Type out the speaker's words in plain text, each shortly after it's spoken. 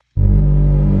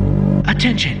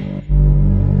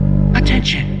Attention!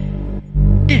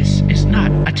 Attention! This is not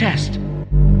a test.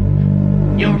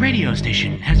 Your radio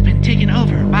station has been taken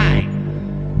over by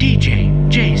DJ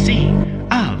JC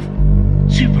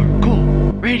of Super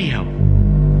Cool Radio.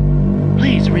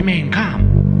 Please remain calm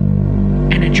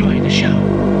and enjoy the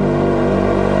show.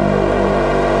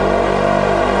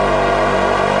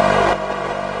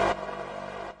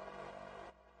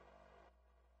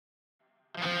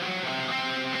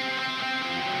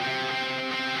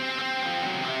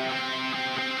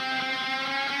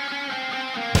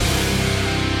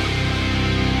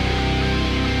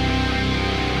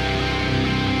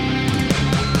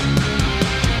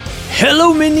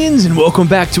 Hello minions, and welcome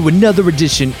back to another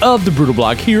edition of the Brutal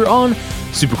Block here on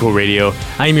Super Cool Radio.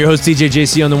 I am your host DJ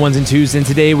JC on the ones and twos, and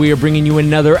today we are bringing you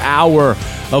another hour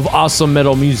of awesome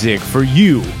metal music for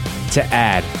you to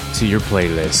add to your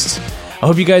playlist. I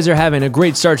hope you guys are having a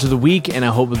great start to the week, and I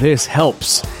hope this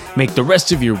helps make the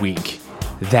rest of your week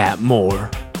that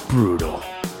more brutal.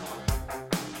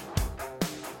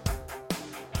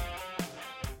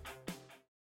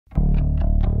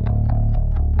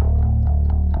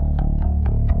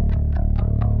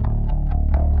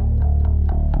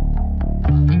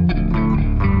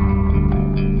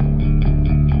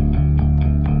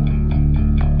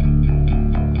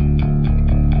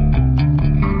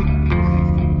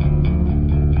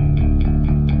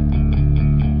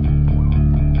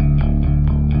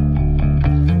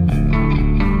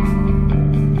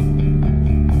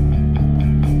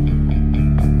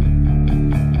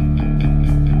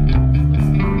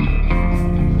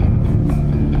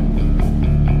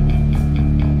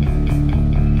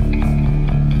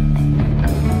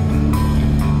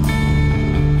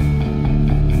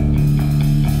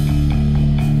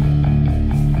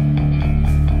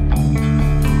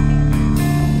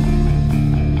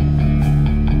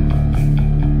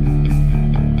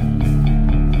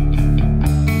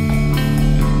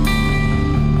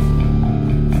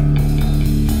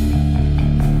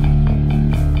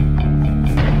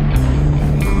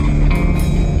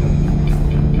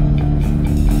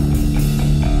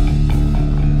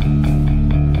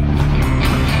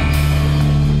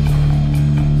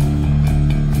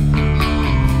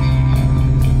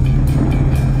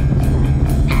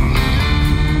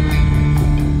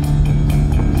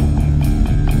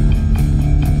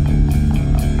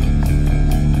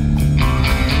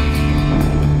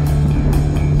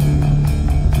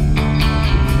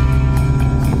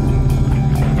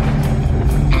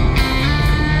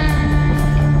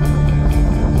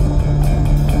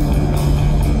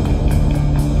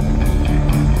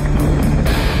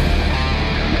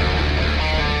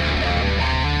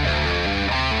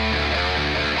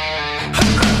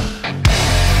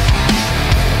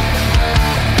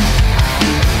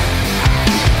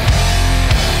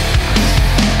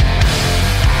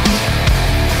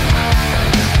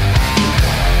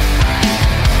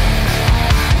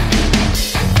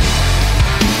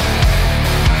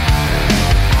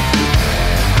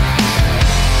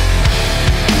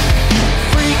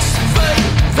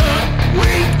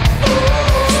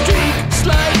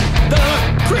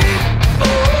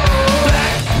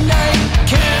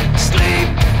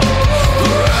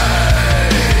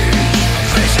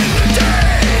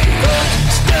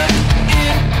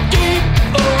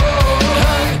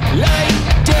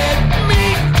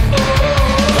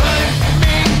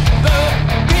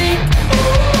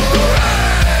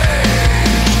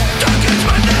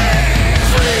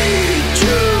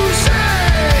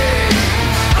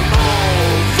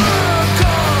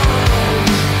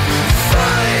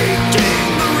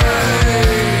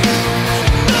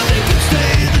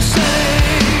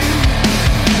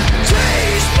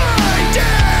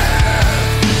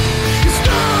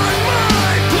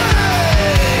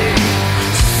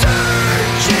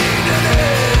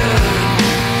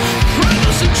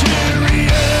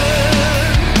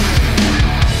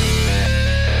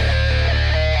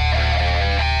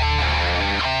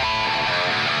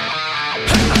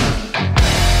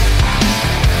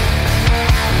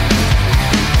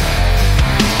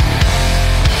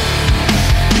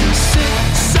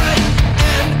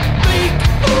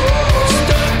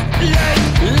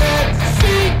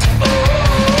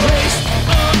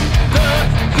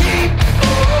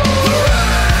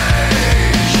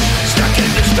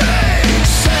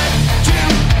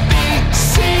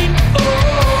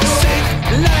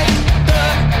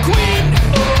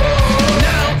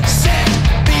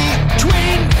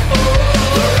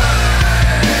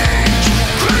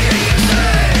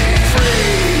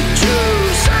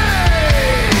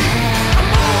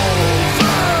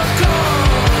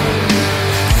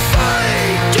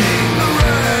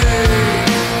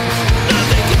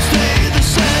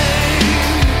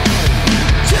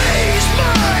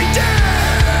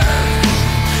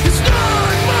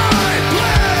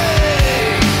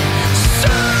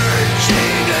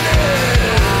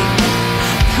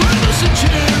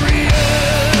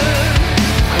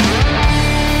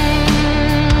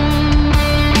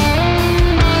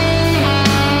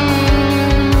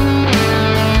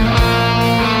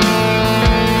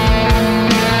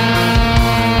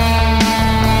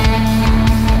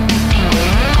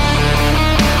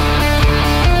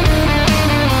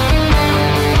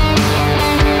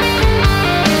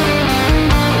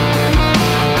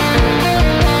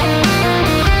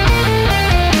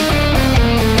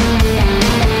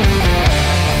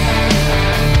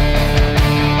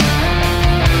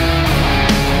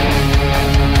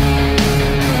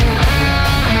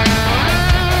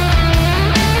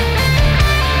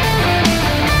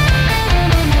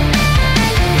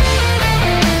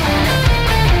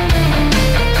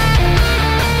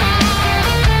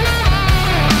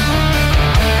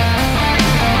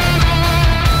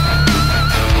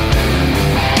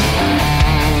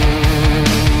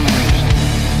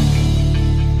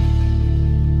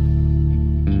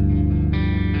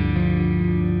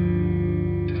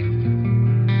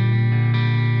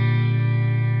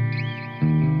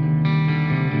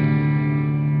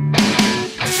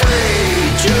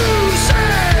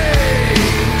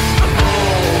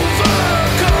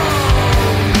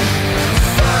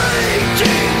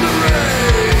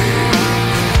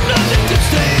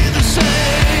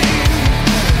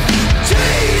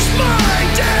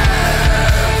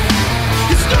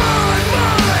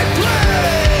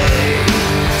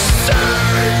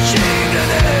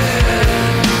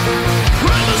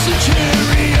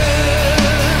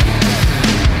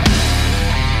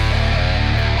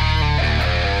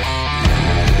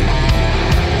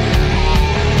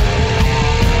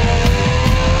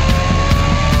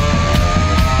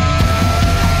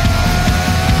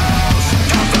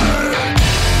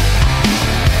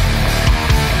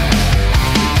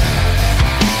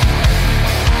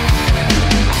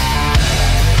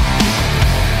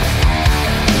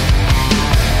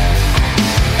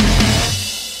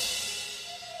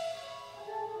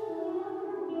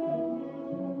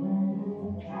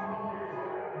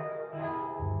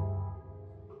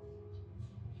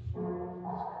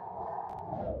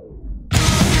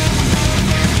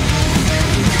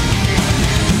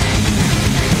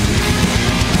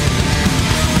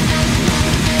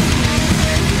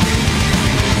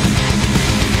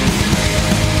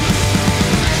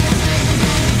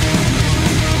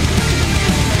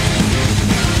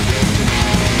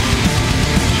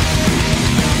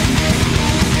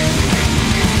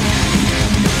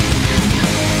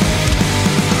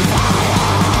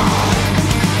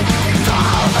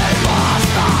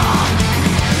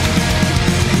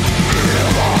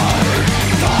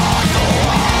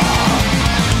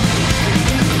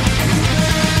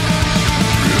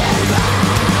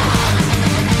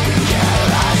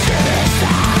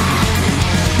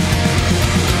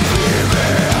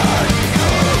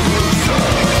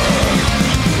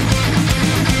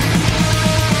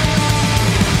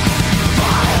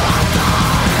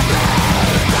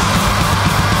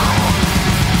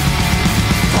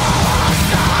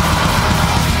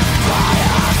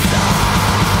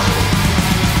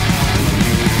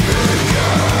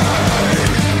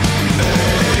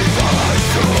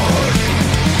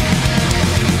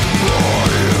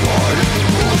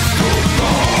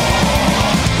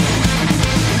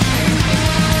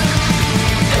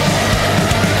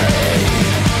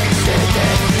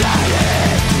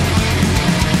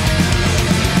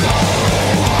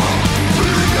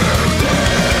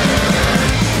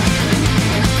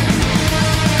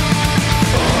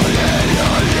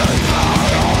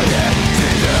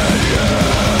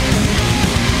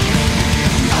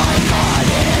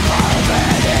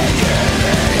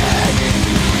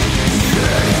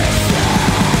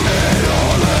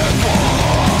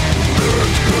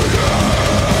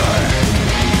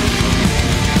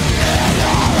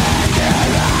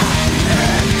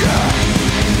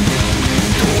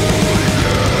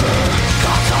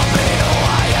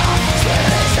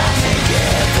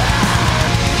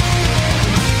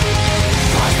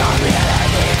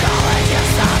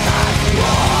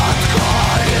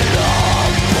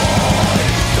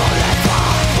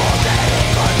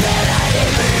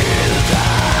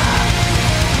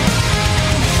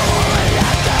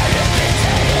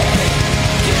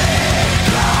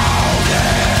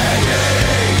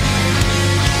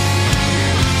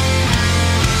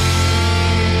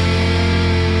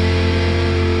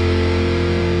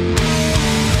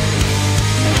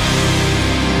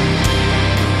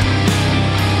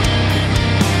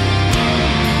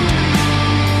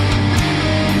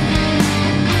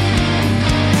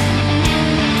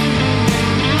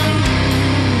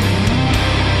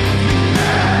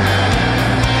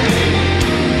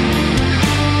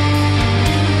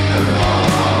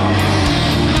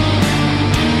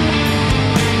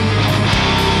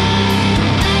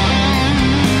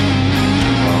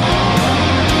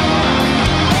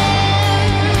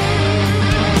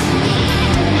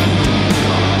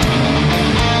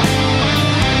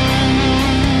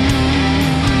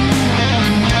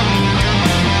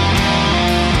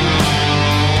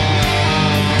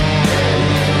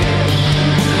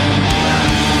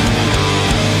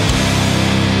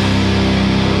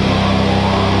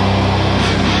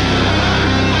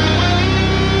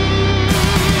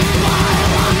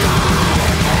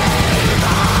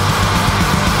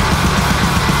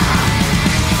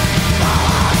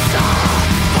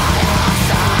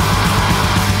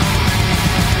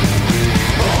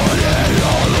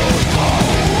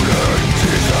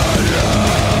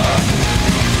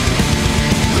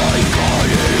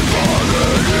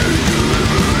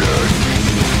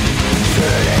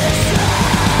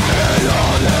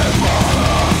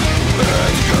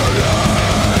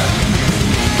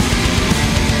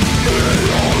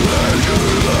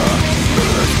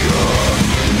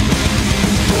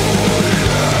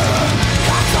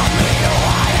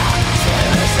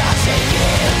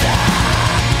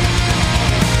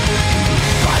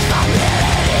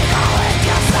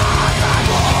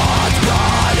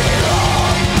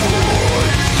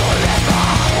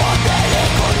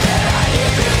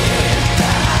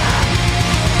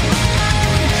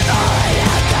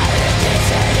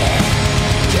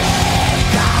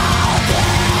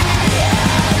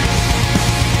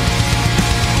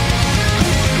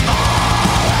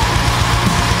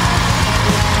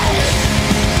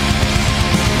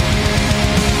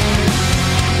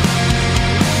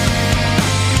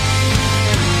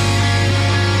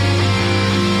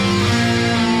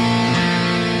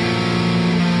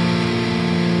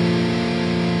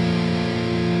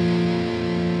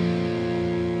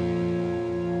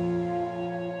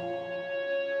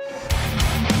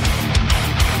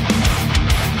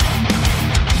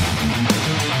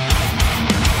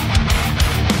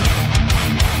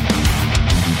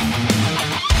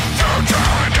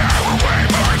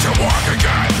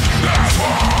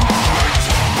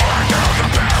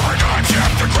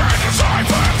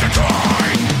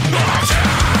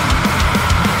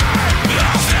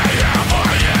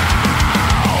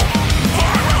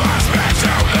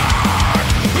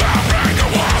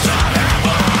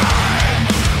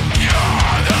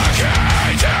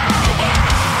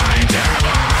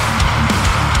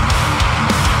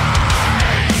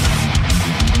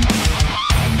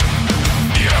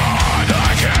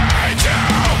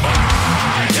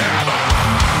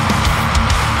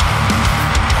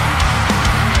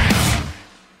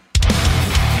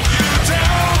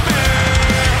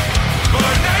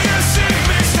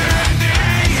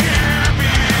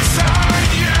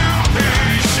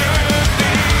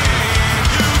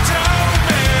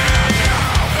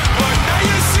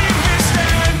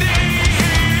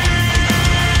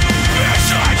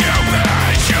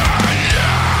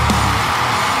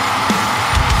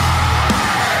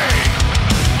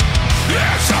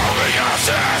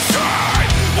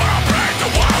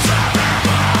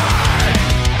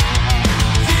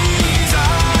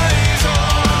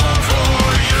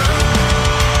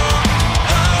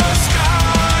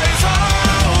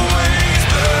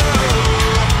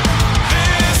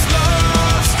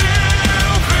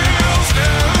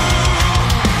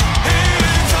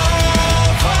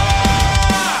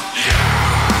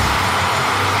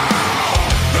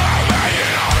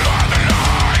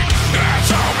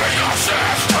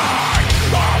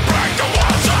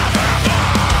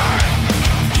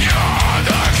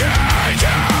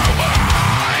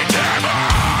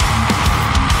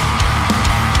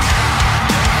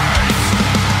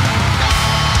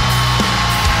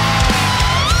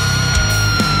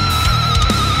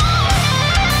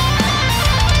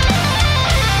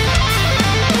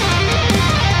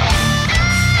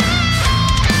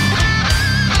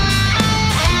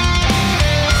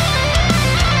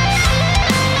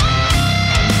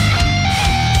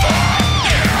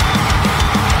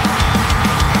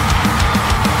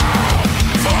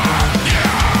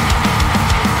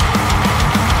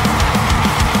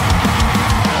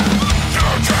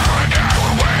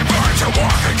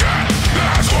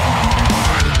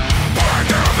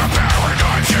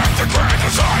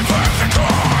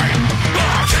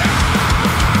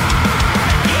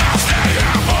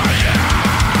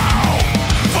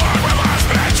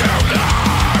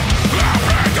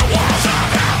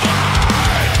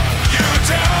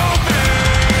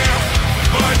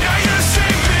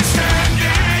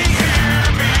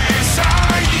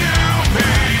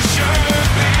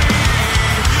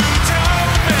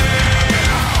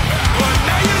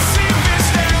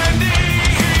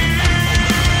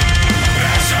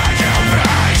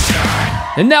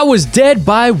 And that was Dead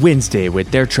by Wednesday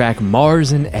with their track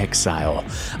Mars in Exile.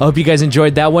 I hope you guys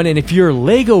enjoyed that one, and if you're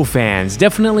Lego fans,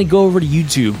 definitely go over to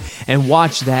YouTube and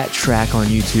watch that track on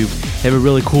YouTube. They have a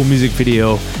really cool music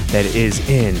video that is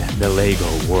in the Lego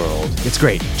world. It's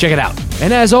great. Check it out.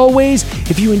 And as always,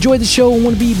 if you enjoyed the show and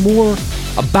want to be more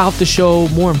about the show,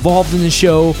 more involved in the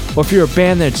show, or if you're a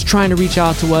band that's trying to reach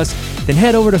out to us, then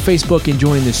head over to Facebook and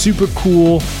join the Super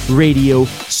Cool Radio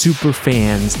Super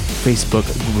Fans Facebook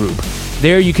group.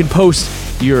 There you can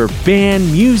post your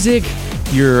band music,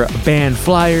 your band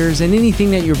flyers, and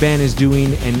anything that your band is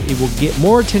doing, and it will get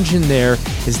more attention there.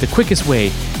 Is the quickest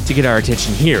way to get our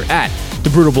attention here at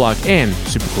The Brutal Block and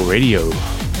Super Cool Radio.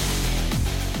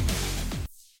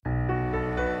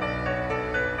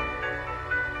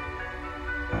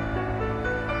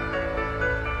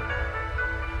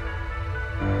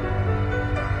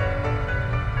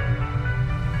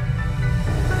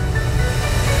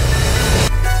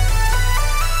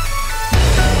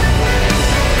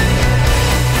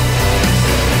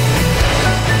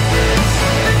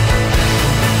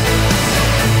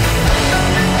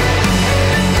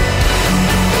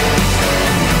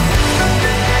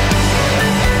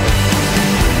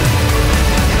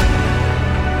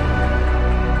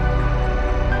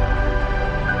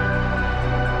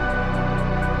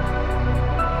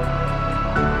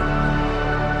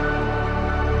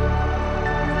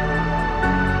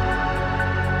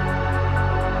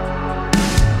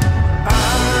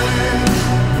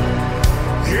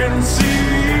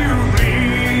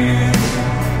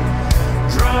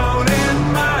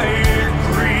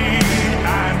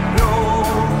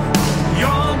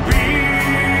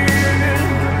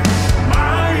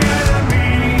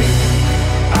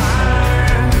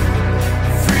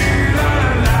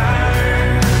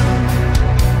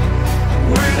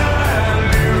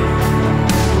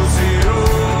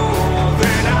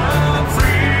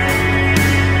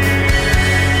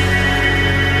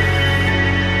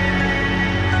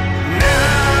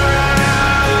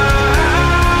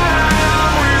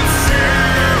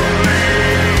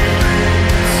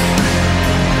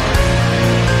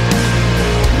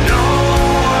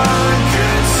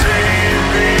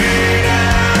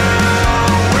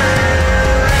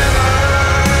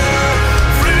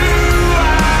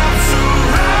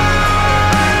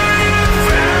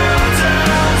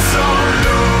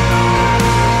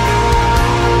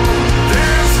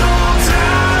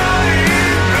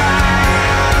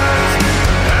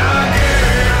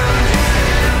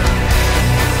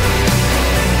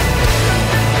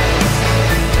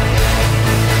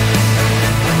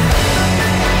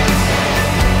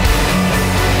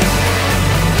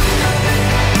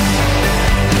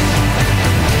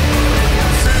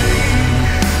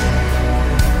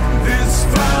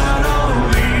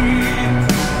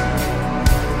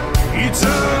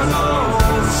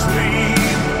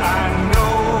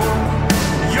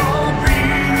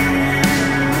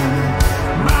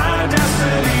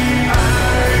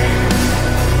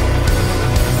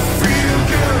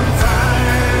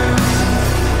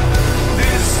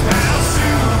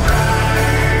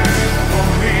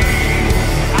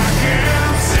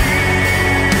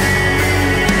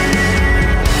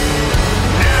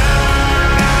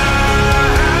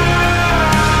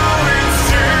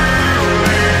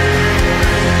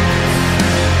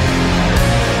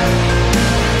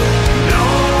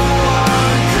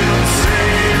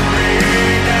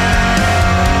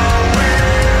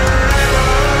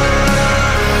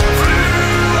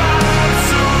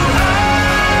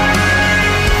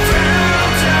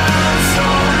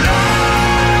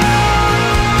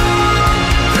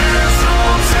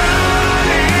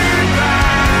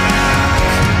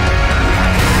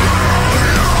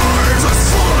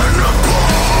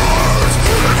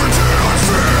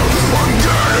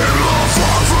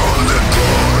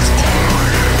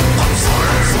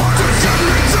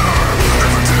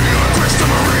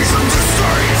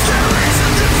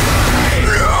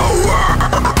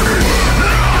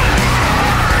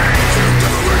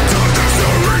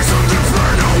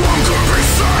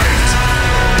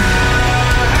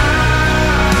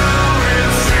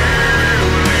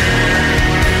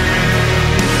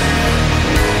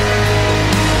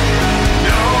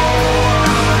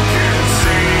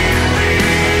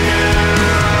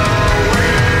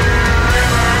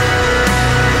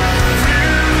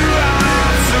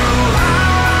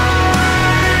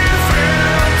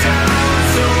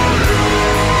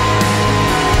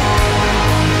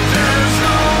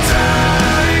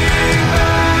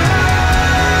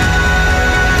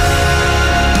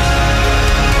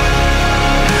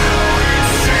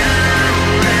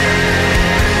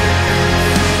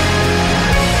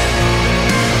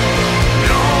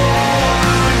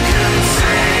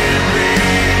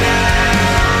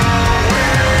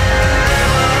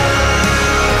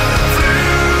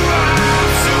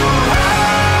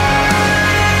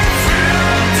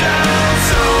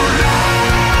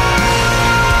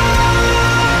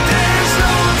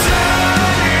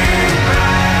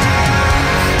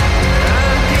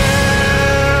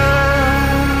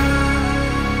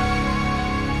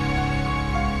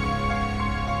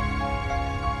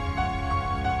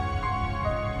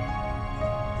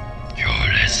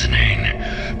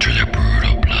 listening to the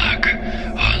Brutal Block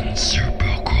on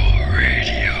Super Cool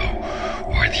Radio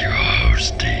with your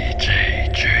host DJ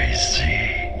JC.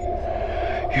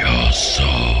 Your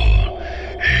soul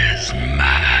is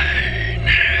mine.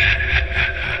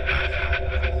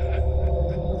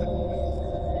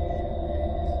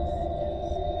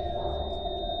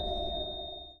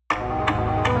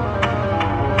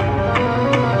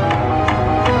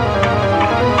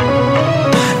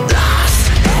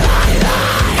 Dust in my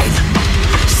life,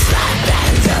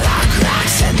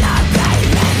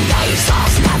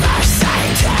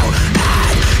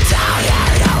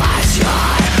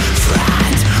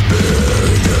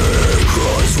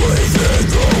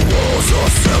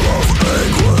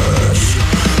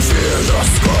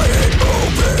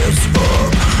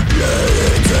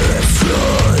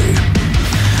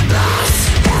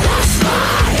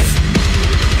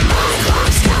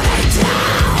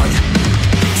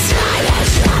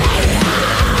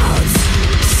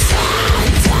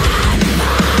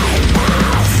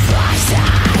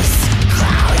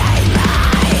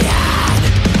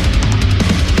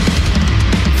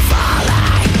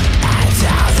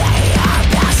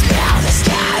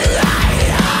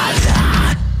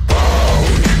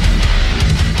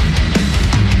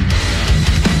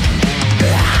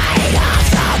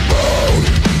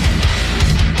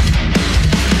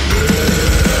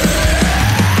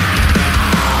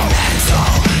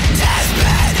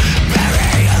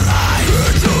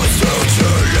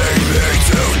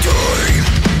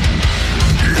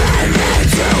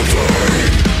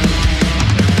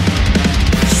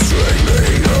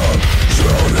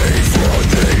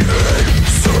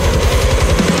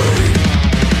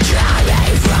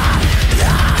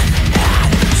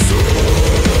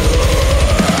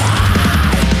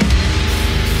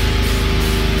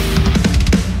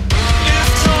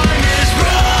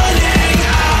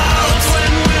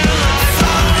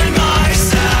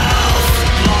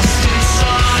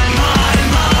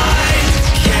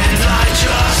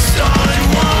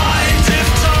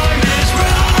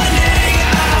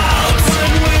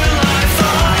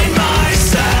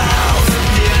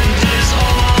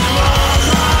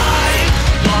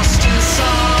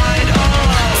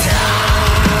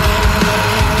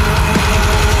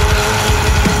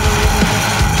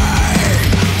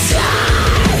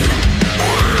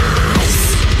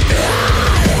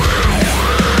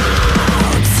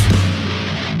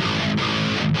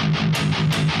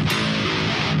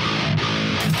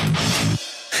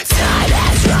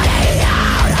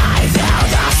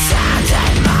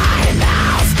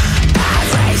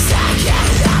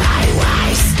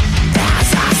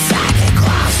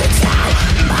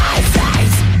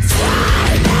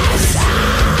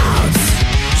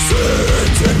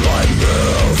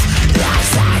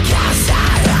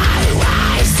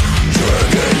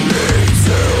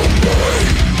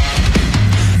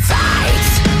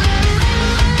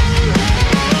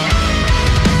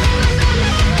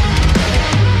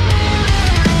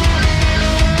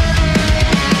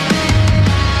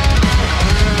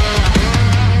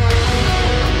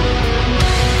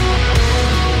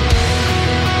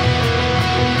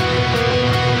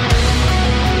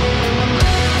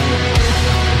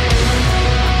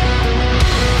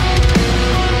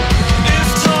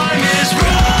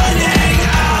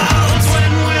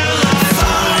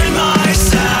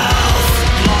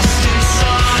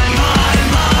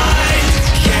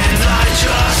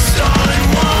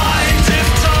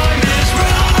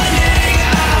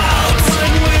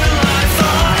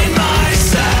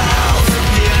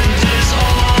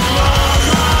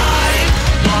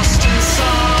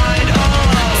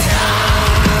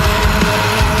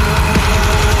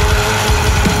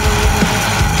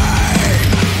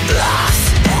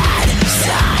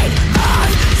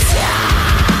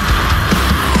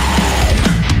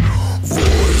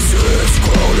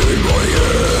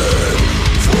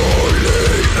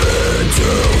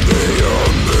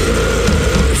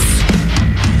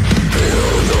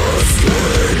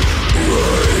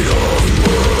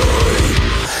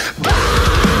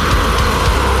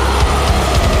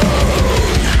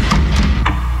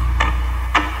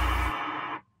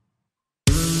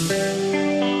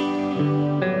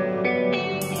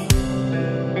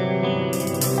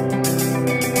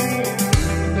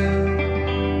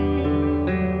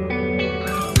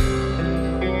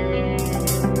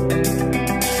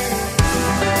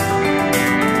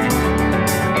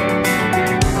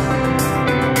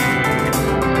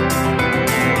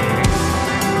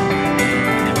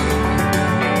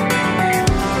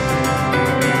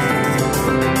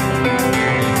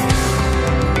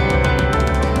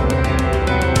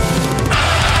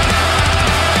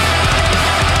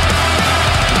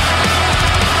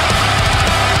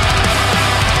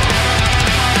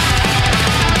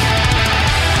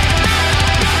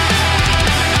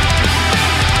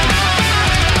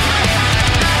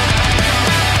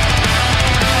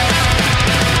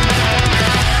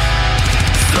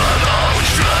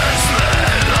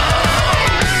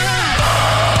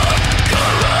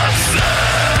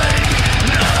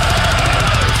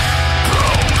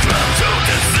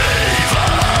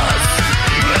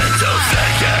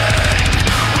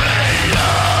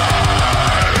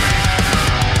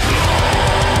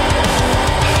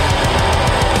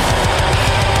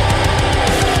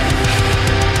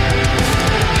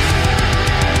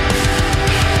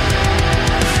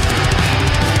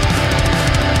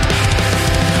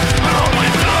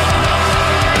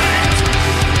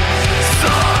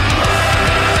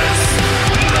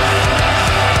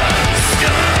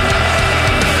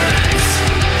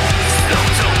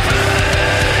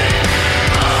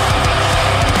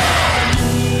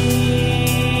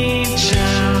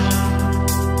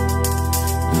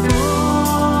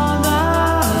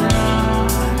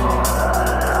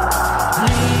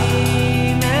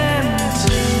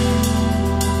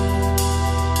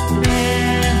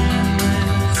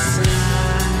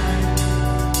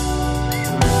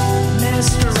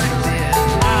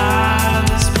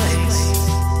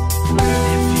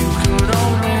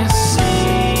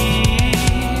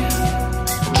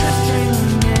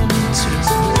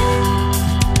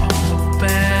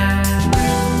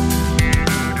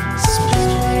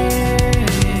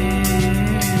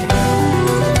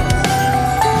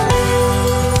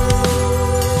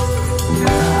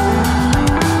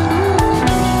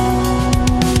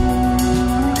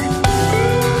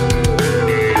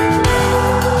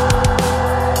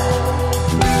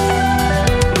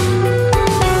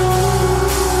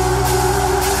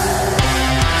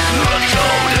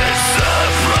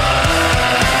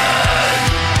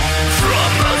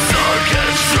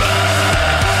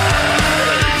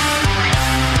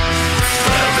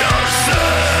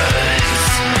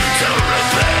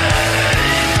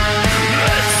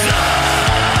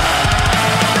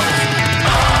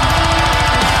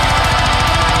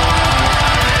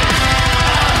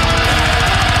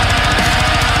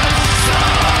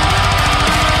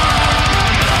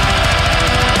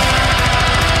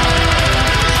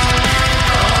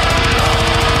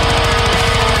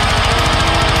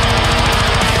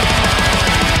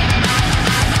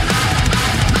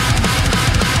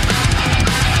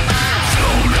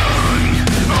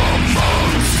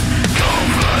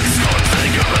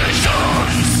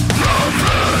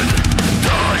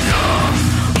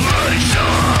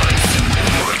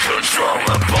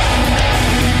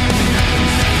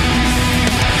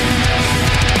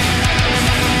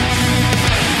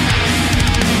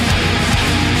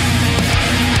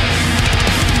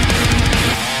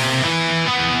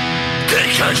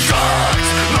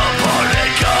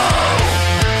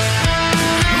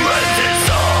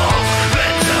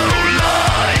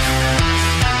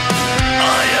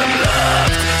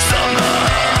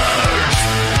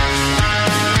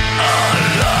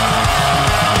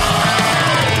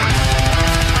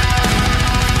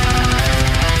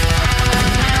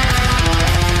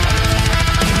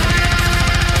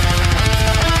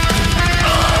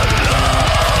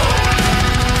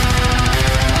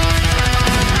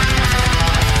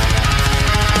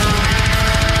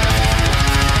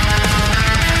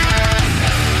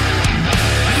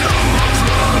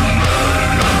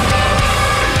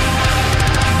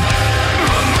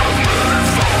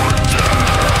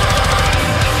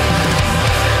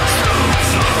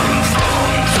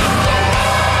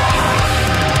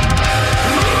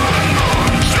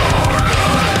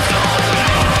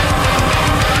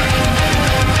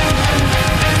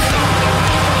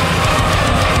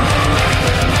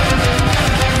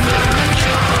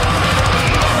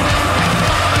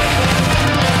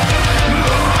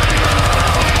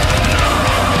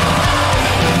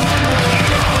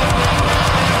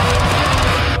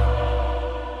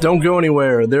 Don't go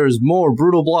anywhere. There is more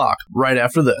Brutal Block right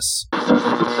after this.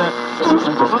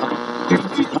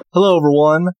 Hello,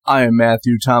 everyone. I am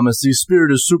Matthew Thomas, the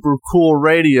spirit of Super Cool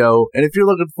Radio, and if you're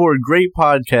looking for a great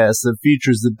podcast that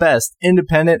features the best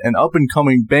independent and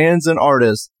up-and-coming bands and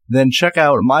artists, then check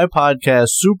out my podcast,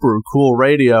 Super Cool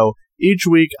Radio. Each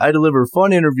week, I deliver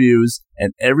fun interviews,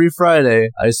 and every Friday,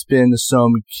 I spin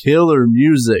some killer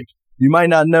music. You might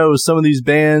not know some of these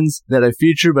bands that I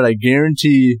feature, but I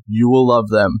guarantee you will love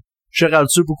them. Check out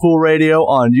Super Cool Radio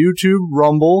on YouTube,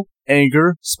 Rumble,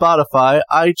 Anchor, Spotify,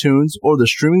 iTunes, or the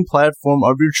streaming platform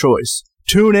of your choice.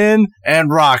 Tune in and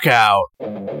rock out.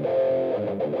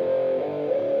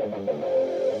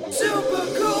 Super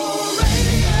Cool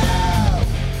Radio.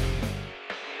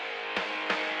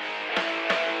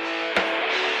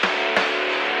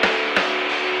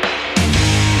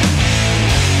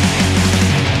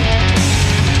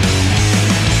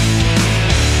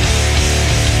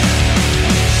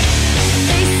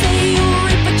 They say you're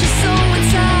right, but you're so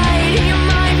inside, and your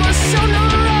mind was so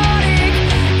neurotic.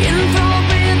 Enthralled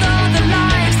with all the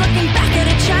lives, looking back at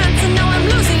a chance, and now I'm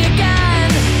losing again.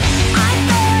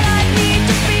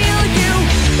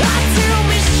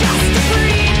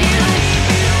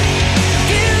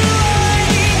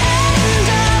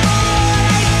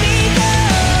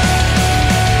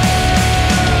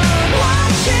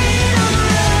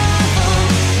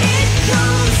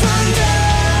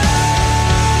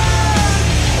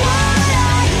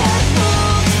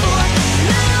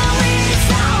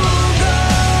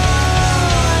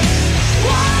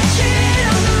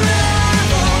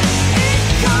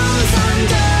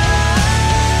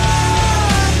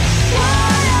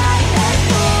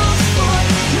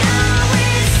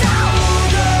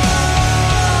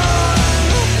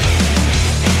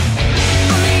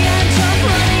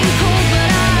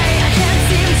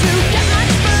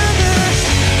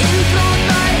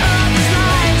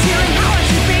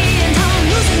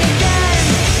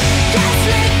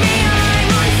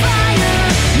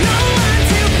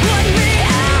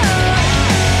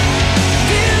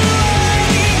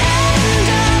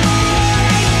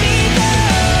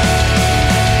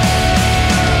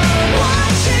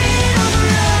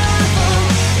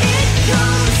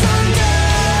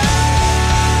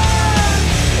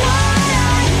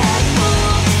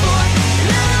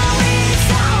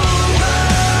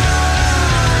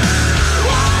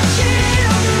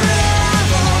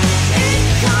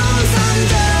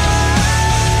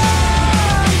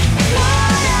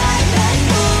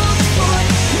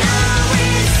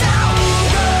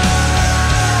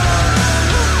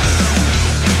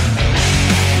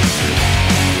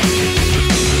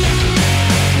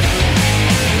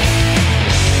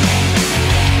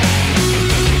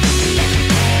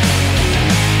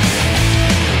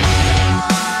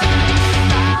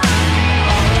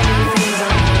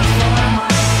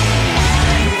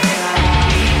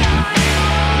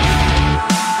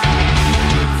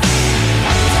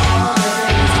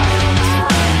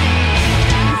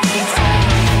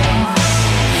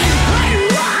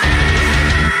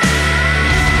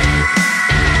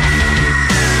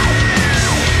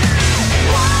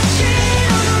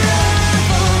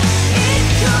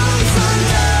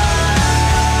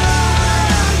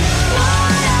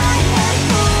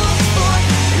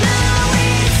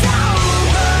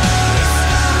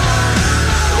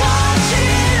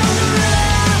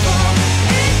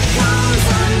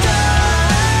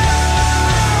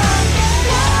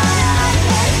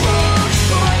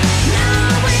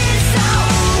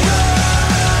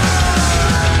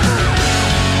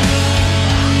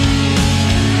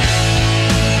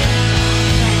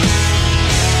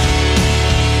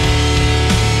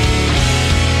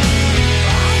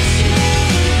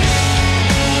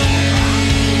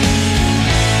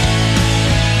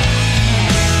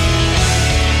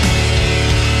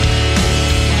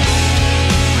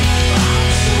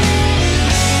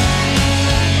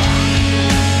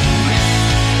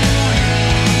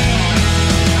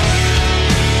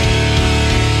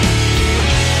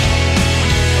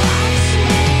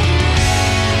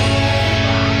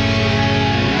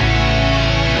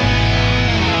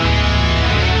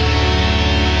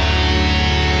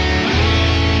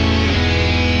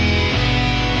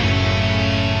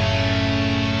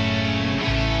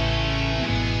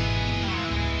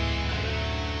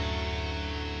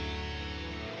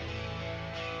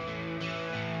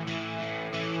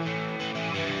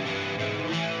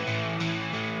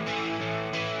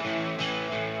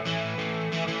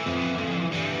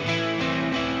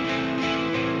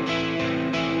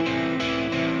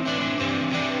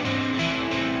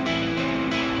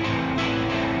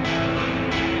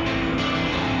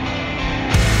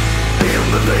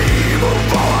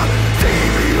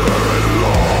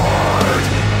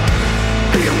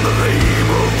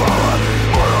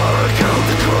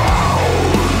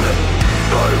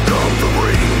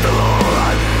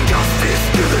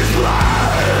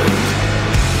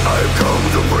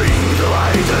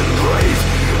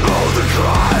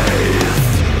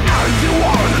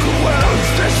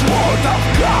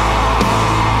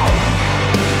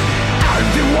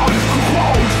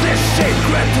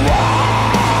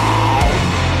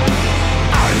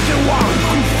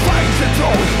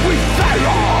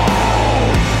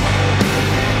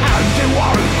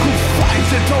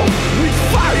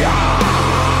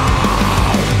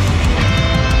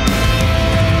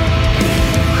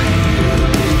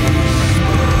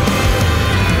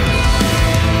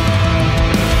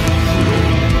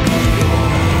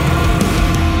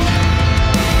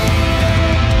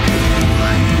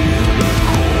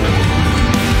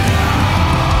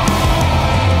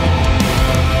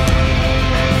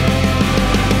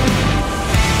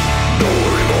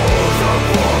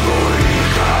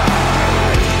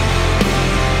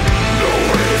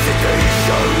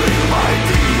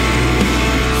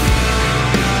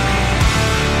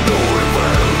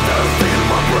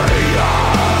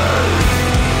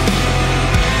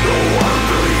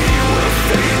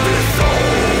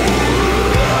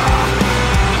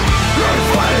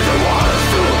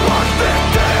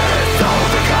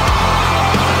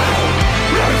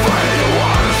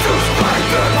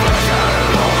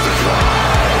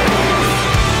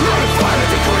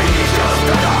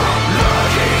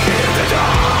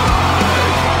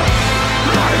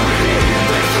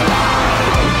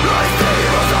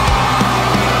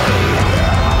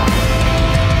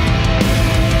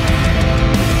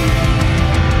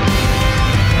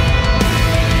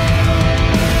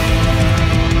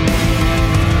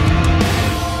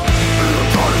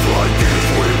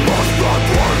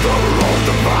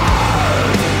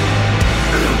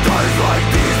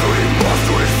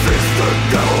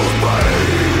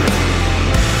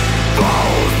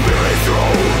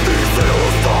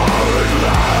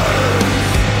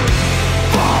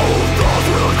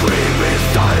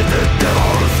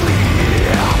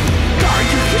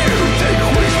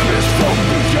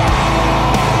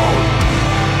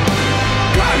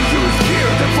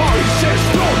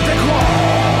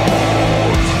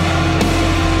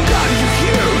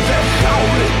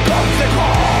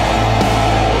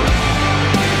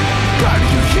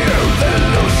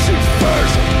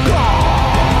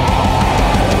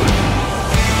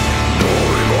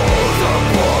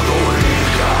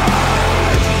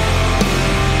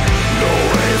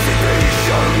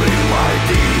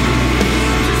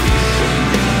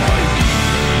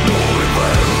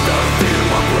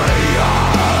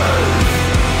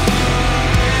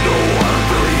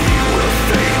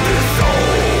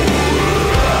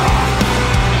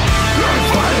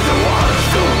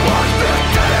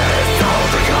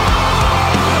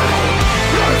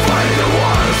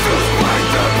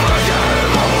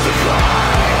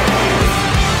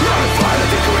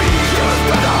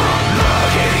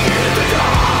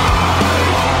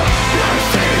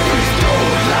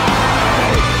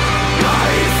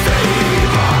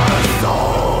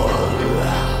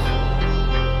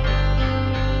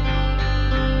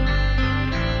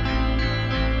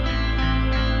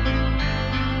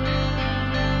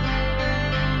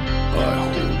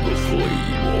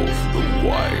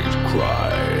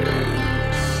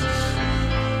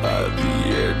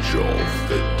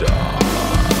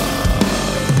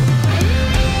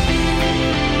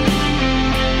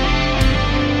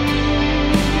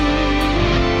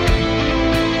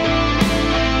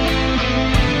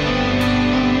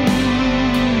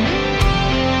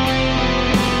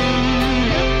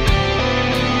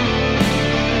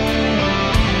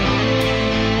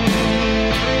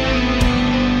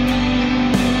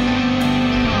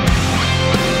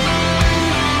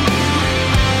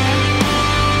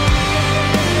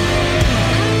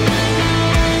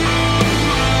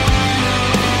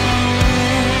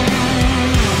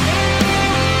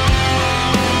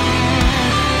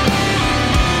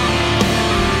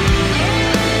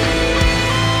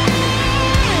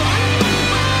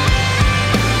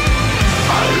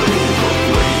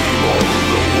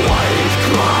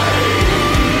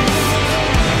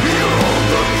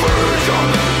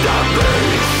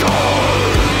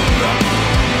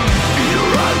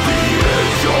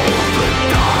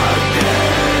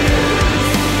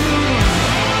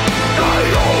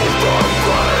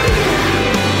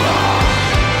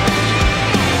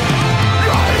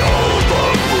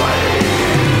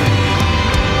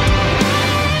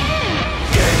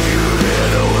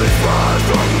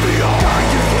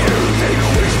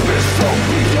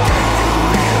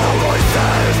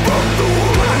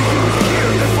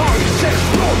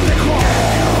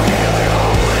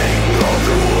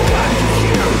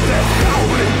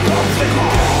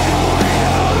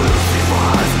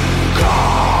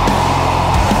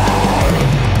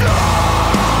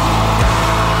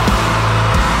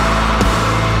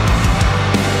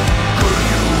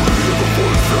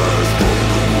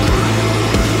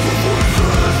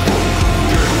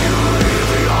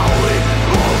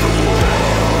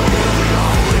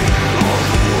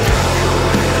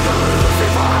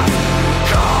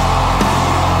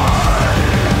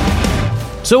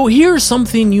 So here's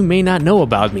something you may not know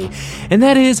about me, and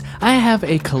that is I have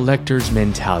a collector's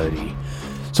mentality.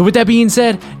 So with that being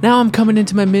said, now I'm coming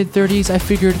into my mid-30s, I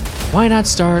figured why not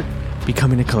start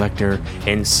becoming a collector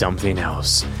in something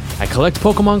else. I collect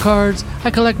Pokemon cards,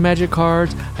 I collect Magic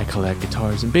cards, I collect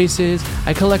guitars and basses,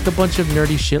 I collect a bunch of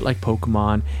nerdy shit like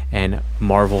Pokemon and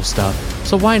Marvel stuff,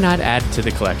 so why not add to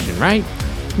the collection, right?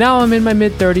 Now I'm in my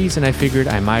mid-30s and I figured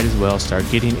I might as well start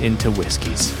getting into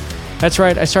whiskeys. That's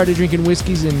right, I started drinking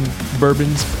whiskeys and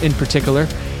bourbons in particular,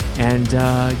 and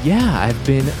I've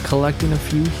been collecting a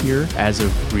few here as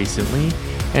of recently,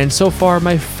 and so far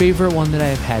my favorite one that I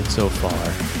have had so far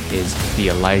is the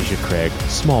Elijah Craig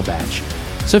Small Batch.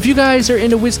 So if you guys are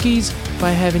into whiskeys, if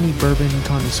I have any bourbon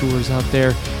connoisseurs out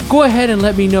there, go ahead and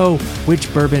let me know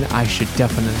which bourbon I should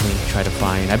definitely try to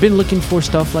find. I've been looking for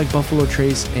stuff like Buffalo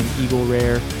Trace and Eagle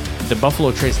Rare, the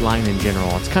Buffalo Trace line in general.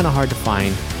 It's kind of hard to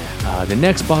find. The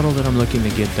next bottle that I'm looking to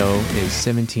get, though, is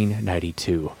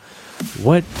 1792.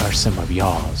 What are some of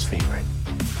y'all's favorite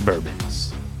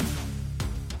bourbons?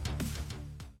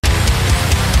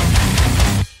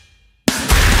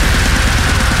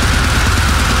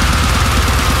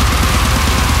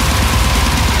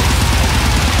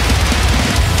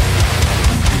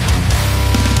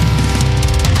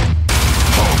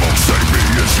 Homo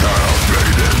sapiens have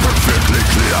made it perfectly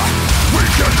clear we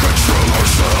can control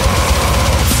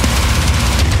ourselves.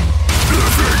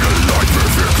 Living a life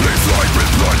perfectly flight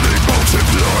with blindly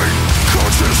multiplying,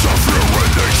 conscious of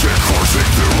ruination coursing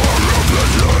through our own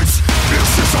bloodlines. This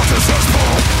is not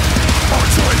successful, our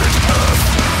toilet earth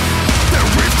that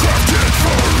we've crafted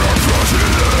for our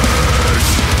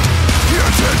privilege.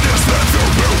 Yet in this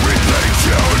method will we lay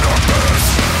down our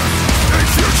best, a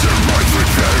future life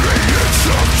with variants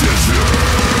of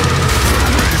desert.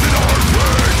 Waving our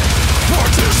way,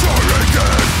 what is our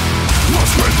again?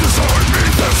 Lost with this army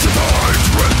that survived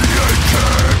when the end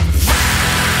came.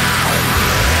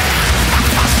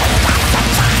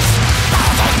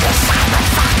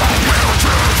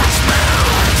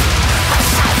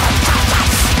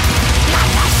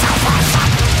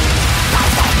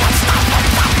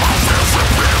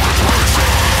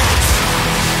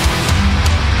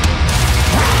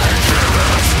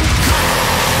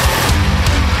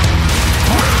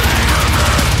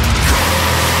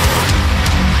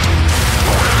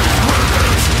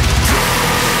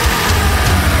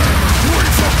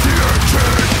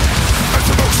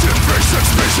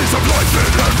 Species of life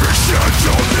in every shed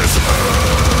on this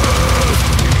earth.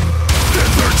 Then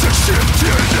learn to shift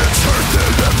in its earth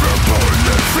and evermore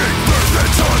living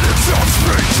permanent on its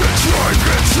offspring to drive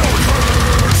its own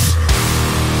hearse.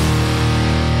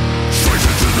 Straight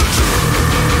into the dirt.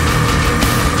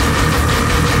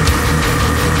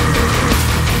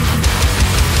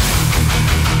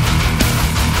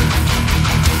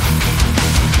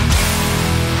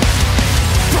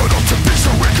 Brought up to be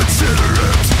so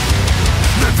inconsiderate,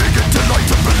 living in delight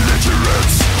of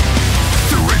belligerence,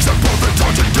 through example the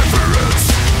dodge indifference.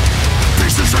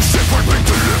 Pieces of shit are being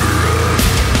deliberate,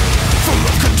 full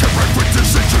of contempt right with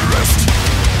disinterest,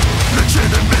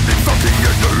 legitimately fucking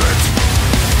ignorant.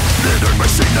 Litter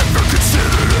machine never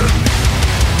considered.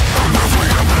 I'm every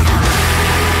illiterate.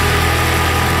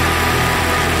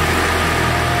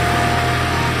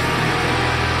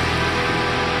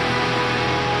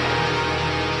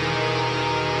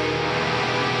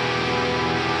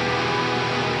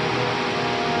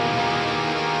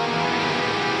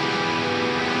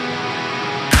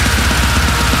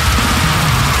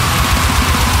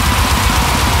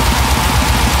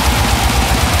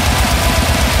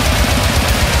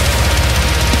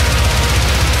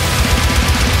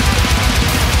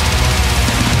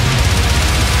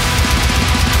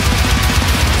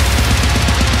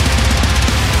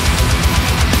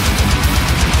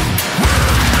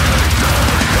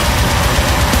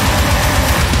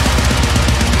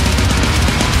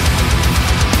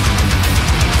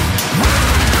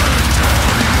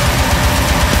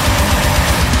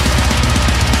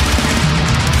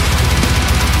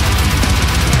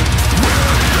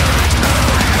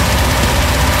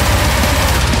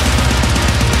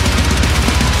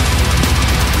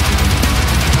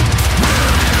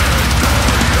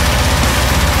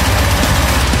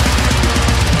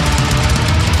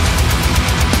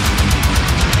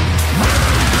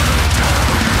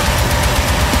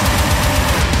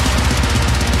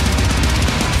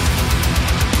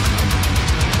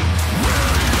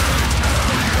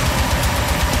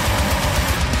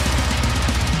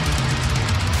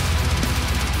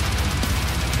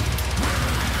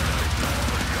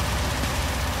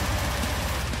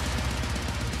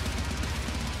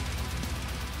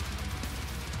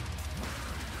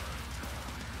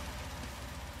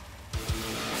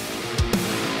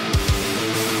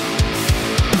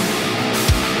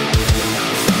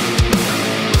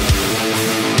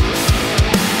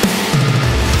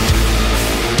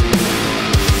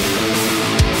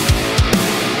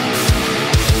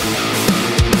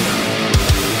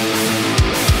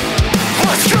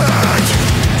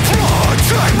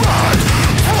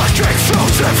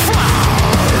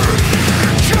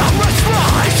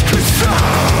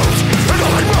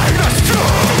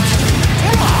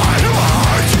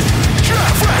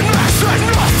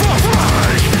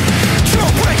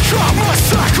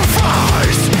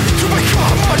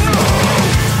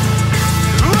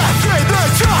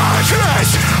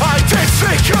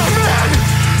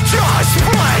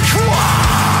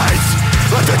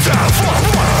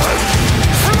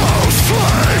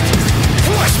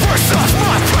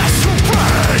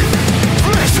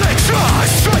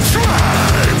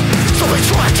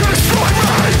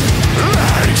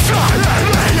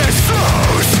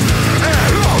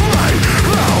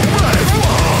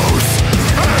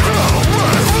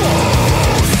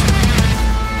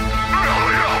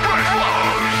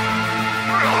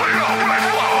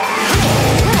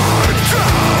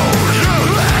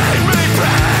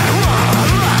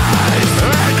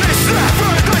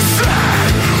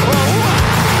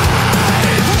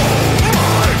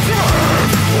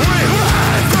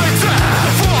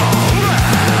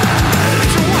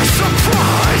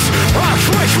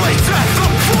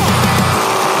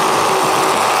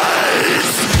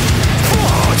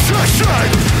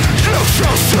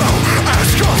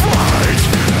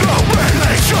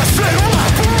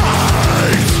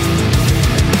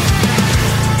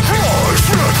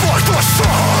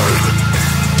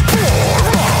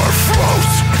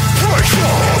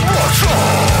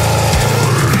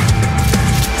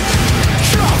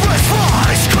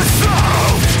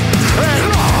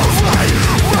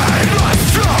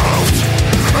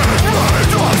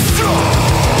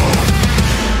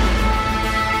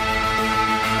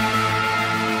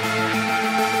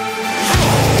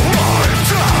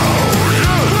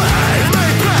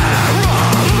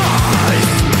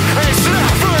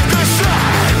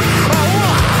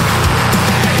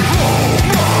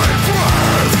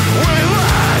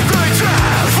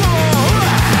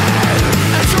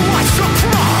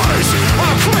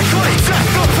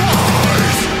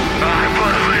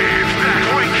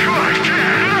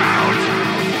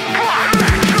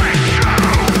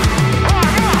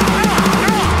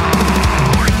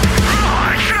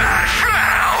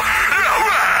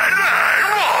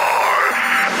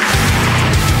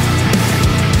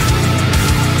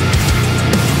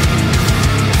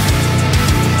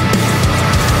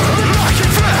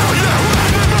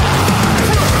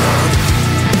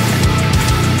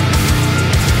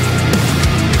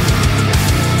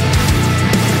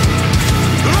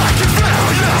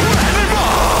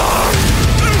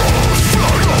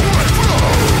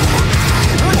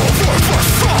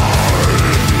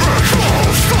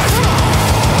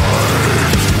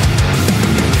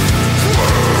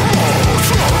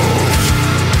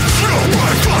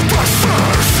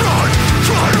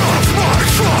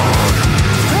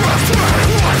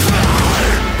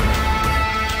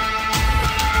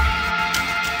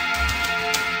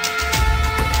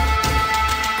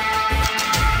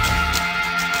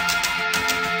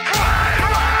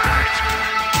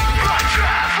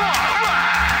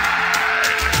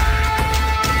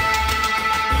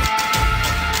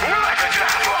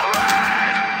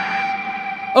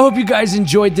 I hope you guys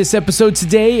enjoyed this episode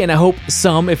today, and I hope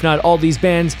some, if not all these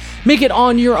bands, make it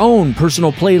on your own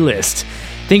personal playlist.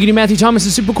 Thank you to Matthew Thomas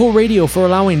and Super Cool Radio for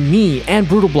allowing me and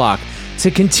Brutal Block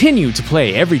to continue to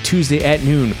play every Tuesday at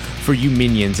noon for you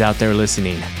minions out there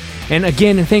listening. And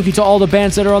again, thank you to all the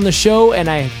bands that are on the show, and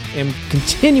I am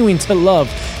continuing to love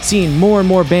seeing more and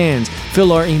more bands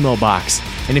fill our email box.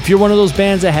 And if you're one of those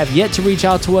bands that have yet to reach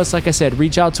out to us, like I said,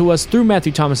 reach out to us through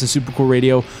Matthew Thomas and Super Cool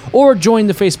Radio, or join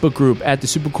the Facebook group at the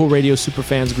Super Cool Radio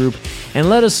Superfans group, and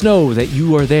let us know that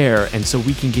you are there, and so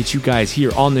we can get you guys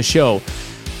here on the show.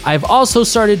 I've also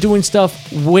started doing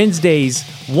stuff Wednesdays,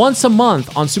 once a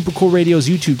month, on Super Cool Radio's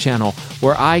YouTube channel,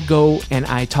 where I go and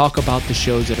I talk about the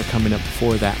shows that are coming up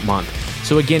for that month.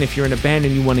 So again, if you're in a band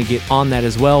and you want to get on that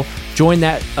as well, join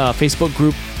that Facebook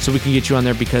group so we can get you on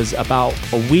there, because about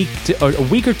a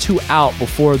week or two out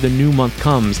before the new month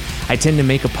comes, I tend to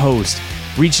make a post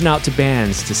reaching out to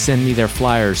bands to send me their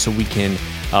flyers so we can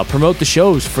promote the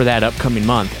shows for that upcoming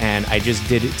month. And I just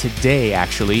did it today,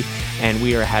 actually, and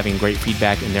we are having great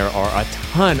feedback, and there are a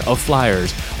ton of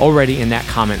flyers already in that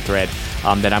comment thread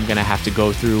that I'm going to have to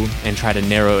go through and try to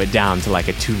narrow it down to like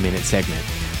a 2-minute segment.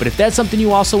 But if that's something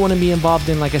you also want to be involved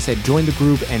in, like I said, join the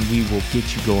group and we will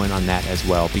get you going on that as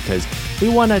well, because we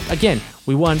want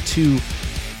to,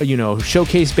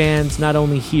 showcase bands not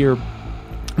only here,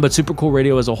 but Super Cool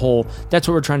Radio as a whole. That's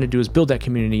what we're trying to do, is build that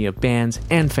community of bands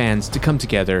and fans to come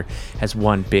together as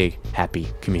one big, happy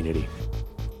community.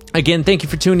 Again, thank you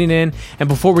for tuning in. And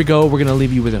before we go, we're going to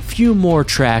leave you with a few more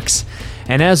tracks.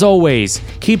 And as always,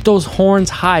 keep those horns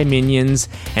high, minions.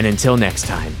 And until next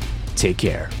time, take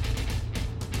care.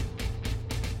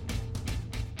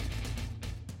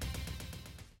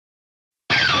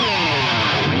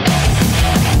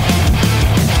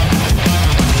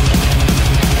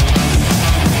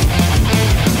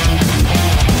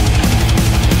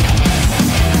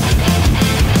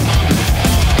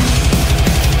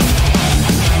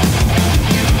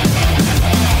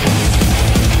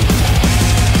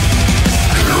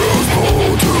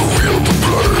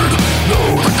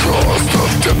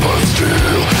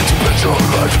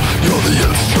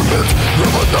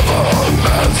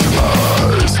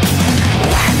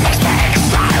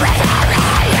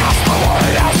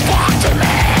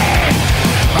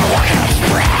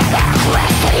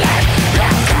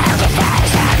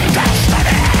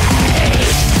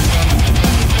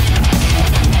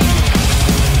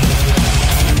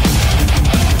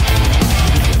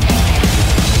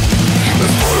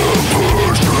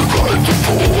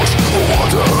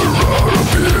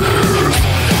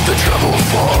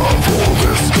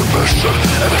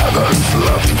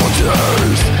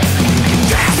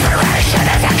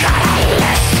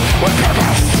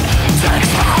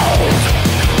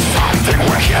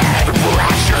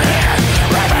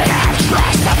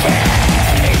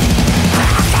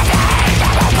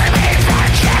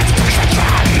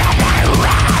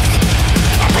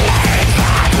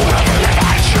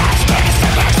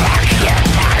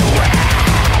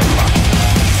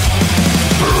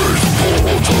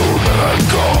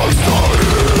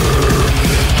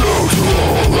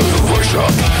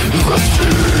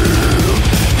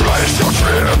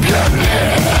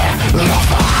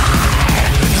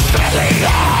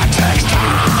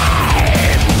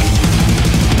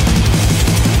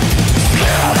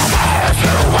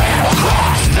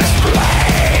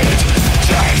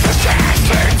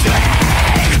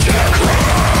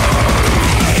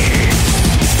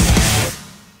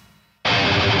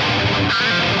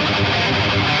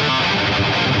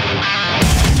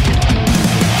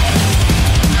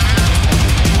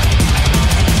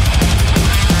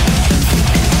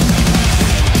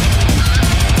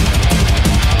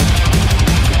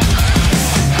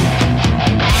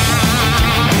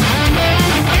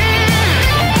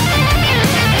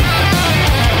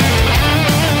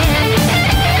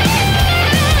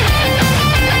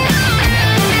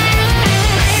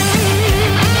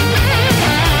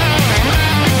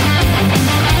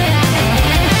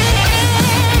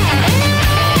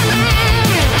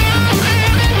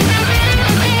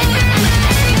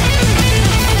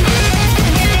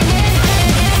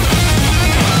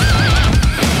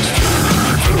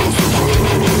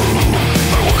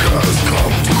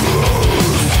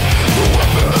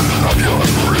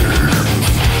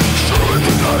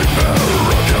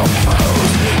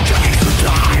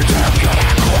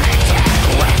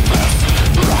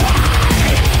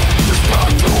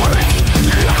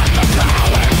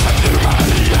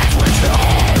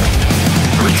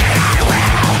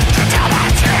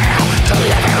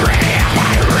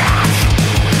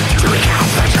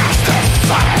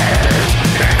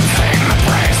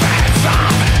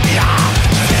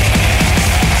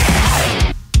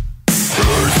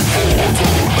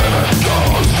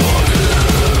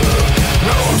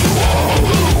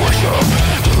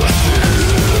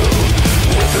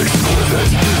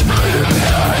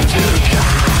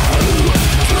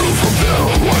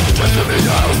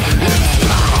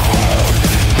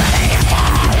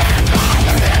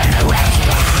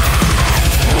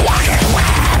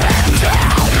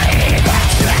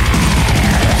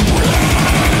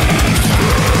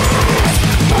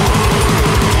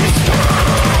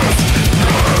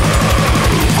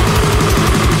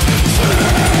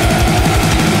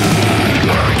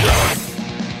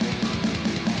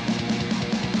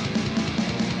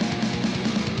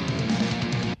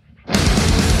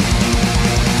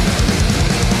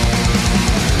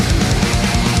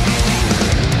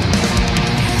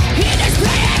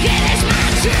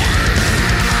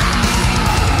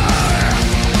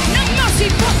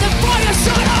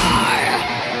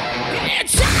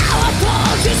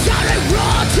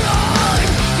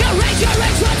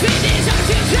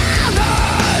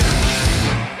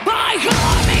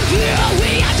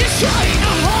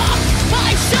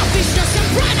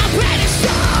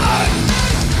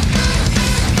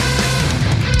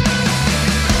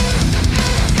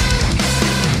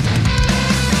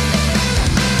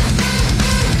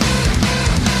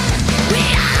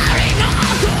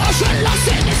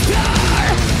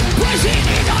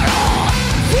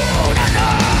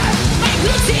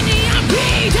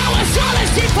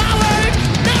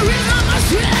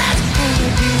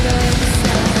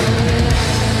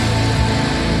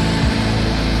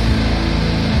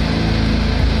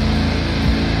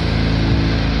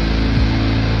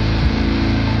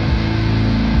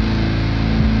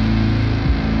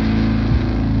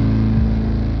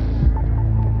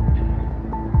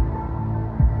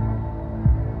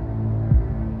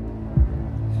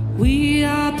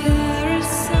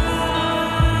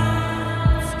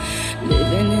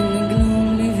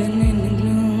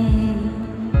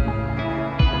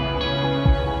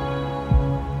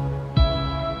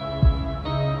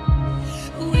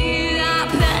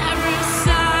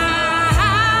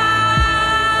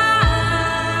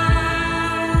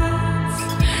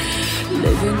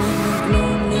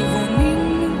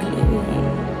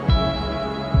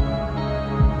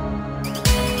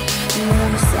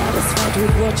 satisfied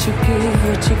with what you give.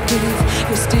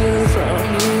 You steal from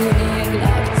you,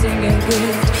 neglecting a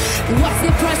gift. What's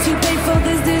the price you pay for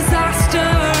this disaster?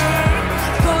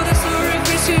 For this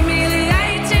horrific,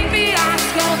 humiliating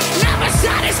fiasco. Never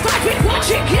satisfied with what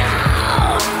you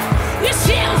give. You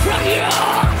steal from you,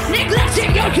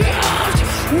 neglecting your gift.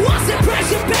 What's the price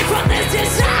you pay for this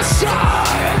disaster?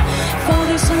 For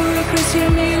this horrific,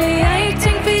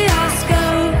 humiliating fiasco.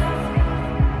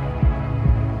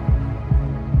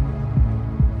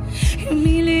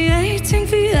 Humiliating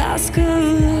fiasco.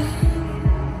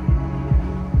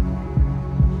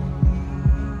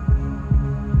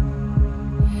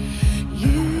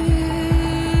 You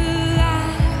are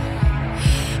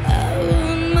a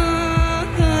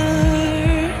mother.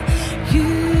 You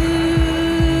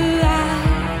are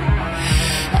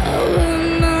a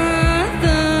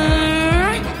mother.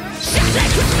 Shut it,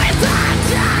 kiss me back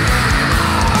down.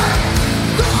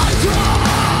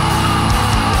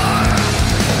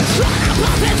 Tryna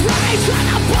pump it right,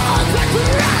 tryna pump it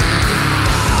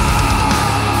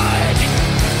right.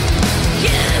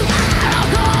 You are a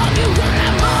god, you are a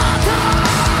mother.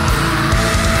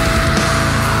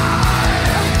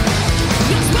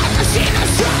 Your smart machine of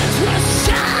sons was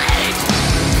sight.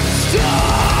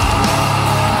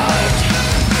 Start.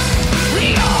 We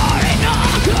are in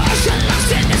august and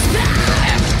lost in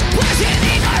despair.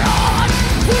 Poisoning our own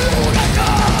food and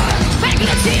earth. Making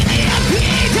it in the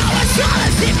beat, our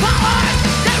solace devoured.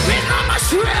 There is not much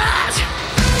rest.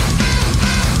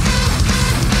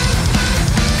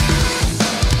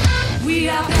 We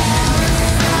are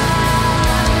parasites,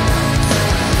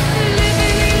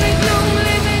 living in the gloom,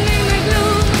 living in the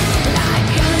gloom, like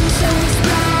cancer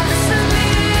sprouts and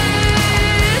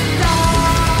withers.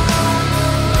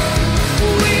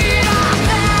 We are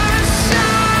parasites.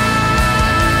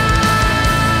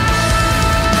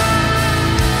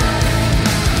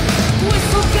 We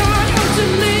forgot how to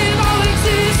live our existence.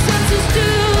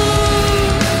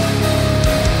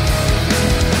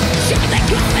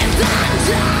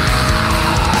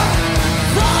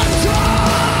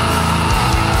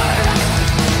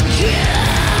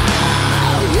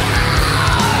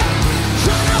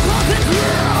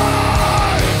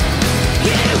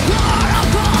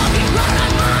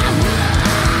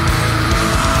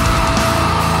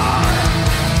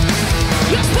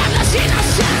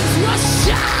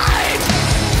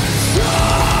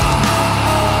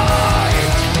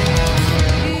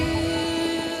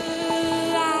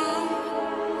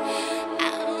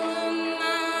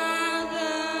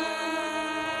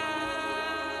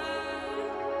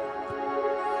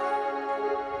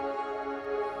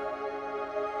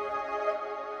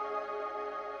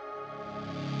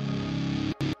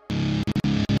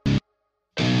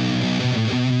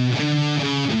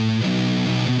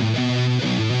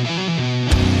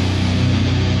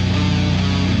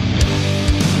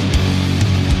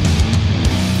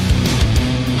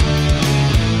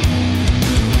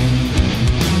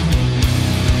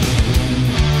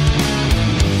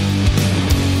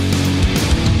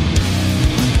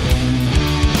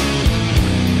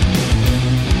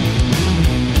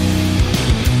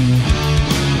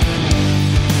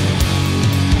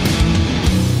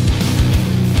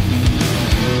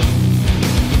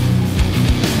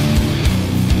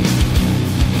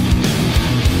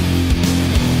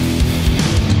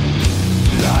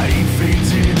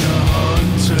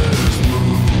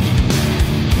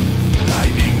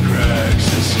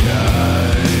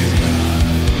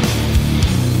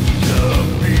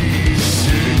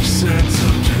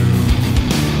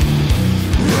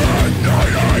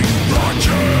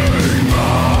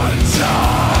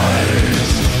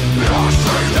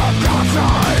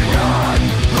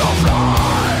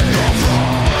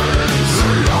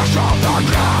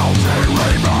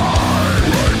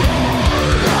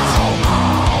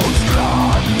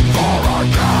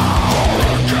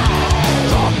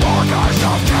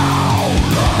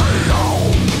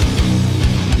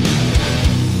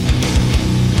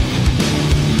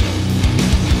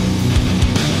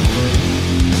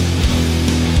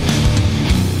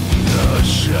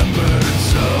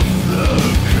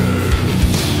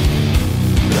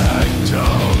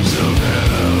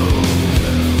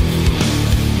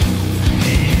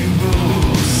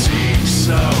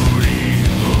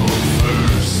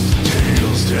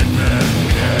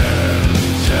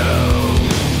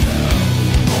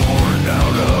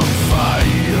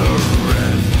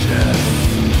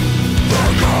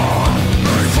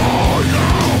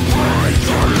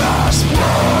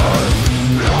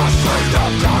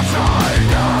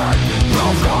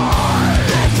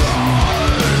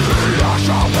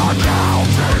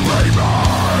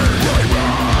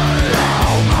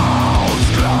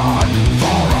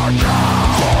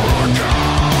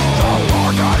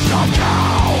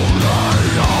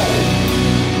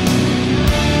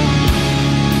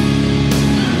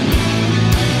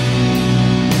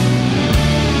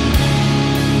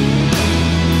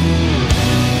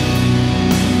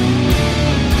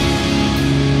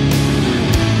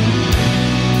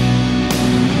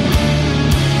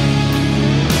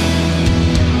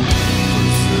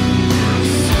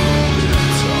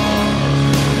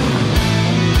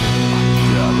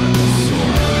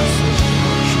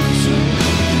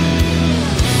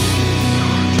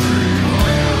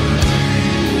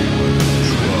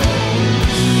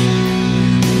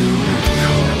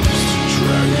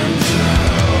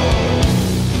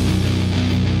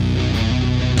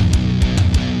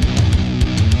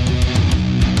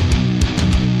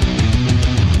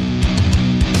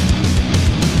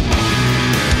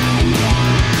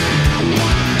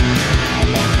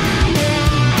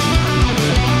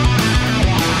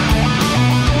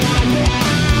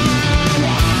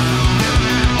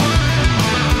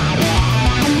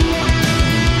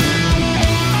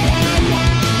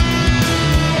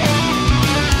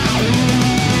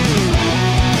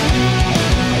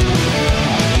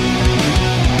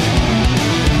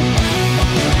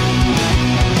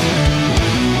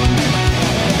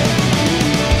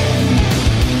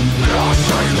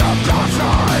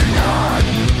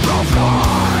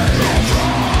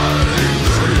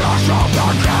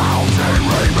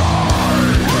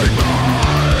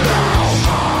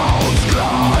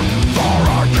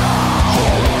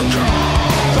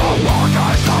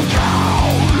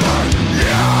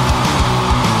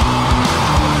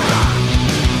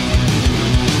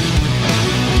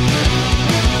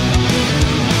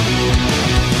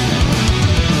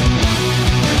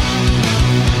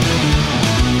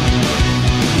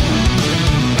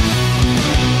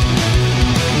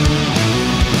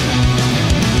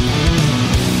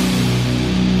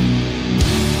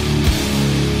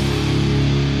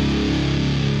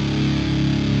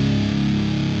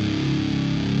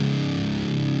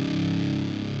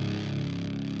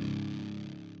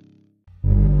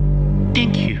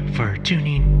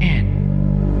 tuning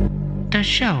in. The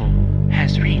show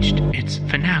has reached its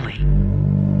finale.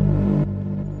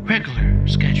 Regular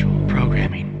scheduled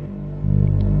programming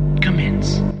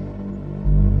commence.